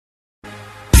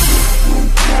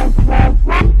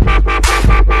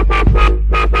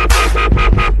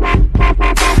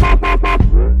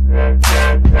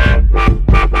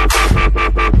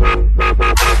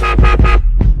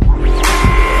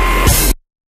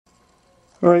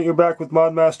Alright, you're back with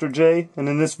Modmaster Jay, and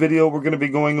in this video we're going to be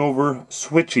going over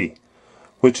Switchy,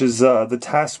 which is the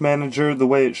task manager the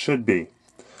way it should be.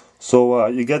 So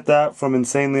you get that from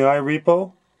Insanely I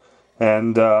repo,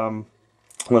 and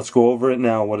let's go over it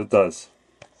now, what it does.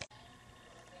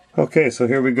 Okay, so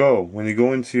here we go. When you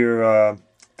go into your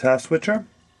task switcher,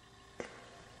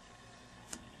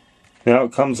 now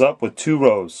it comes up with 2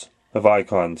 rows of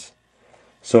icons.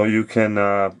 So you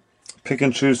can pick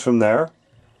and choose from there.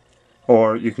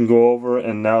 Or you can go over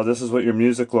and now this is what your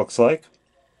music looks like.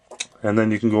 And then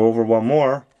you can go over one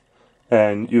more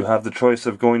and you have the choice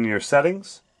of going to your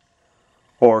settings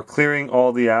or clearing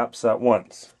all the apps at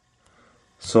once.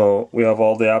 So we have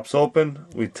all the apps open.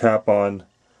 We tap on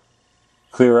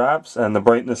clear apps and the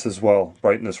brightness as well,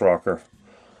 brightness rocker.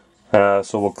 So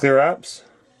we'll clear apps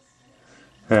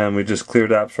and we just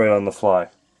cleared apps right on the fly.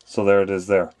 So there it is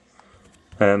there.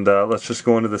 And let's just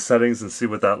go into the settings and see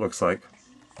what that looks like.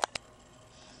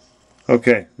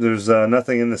 Okay, there's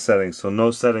nothing in the settings, so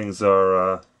no settings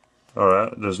are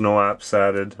there's no apps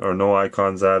added or no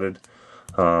icons added.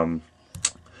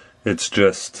 It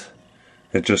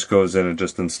just goes in and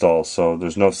just installs, so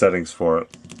there's no settings for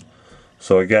it.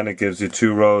 So again, it gives you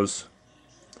 2 rows.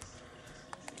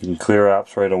 You can clear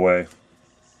apps right away,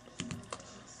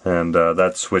 and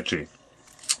that's Switchy.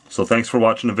 So thanks for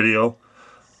watching the video.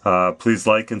 Please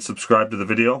like and subscribe to the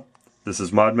video. This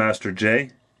is Modmaster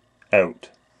Jay, out.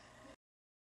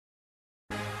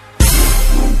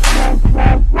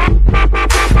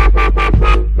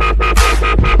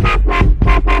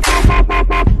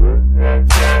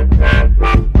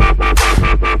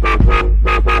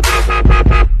 Bye.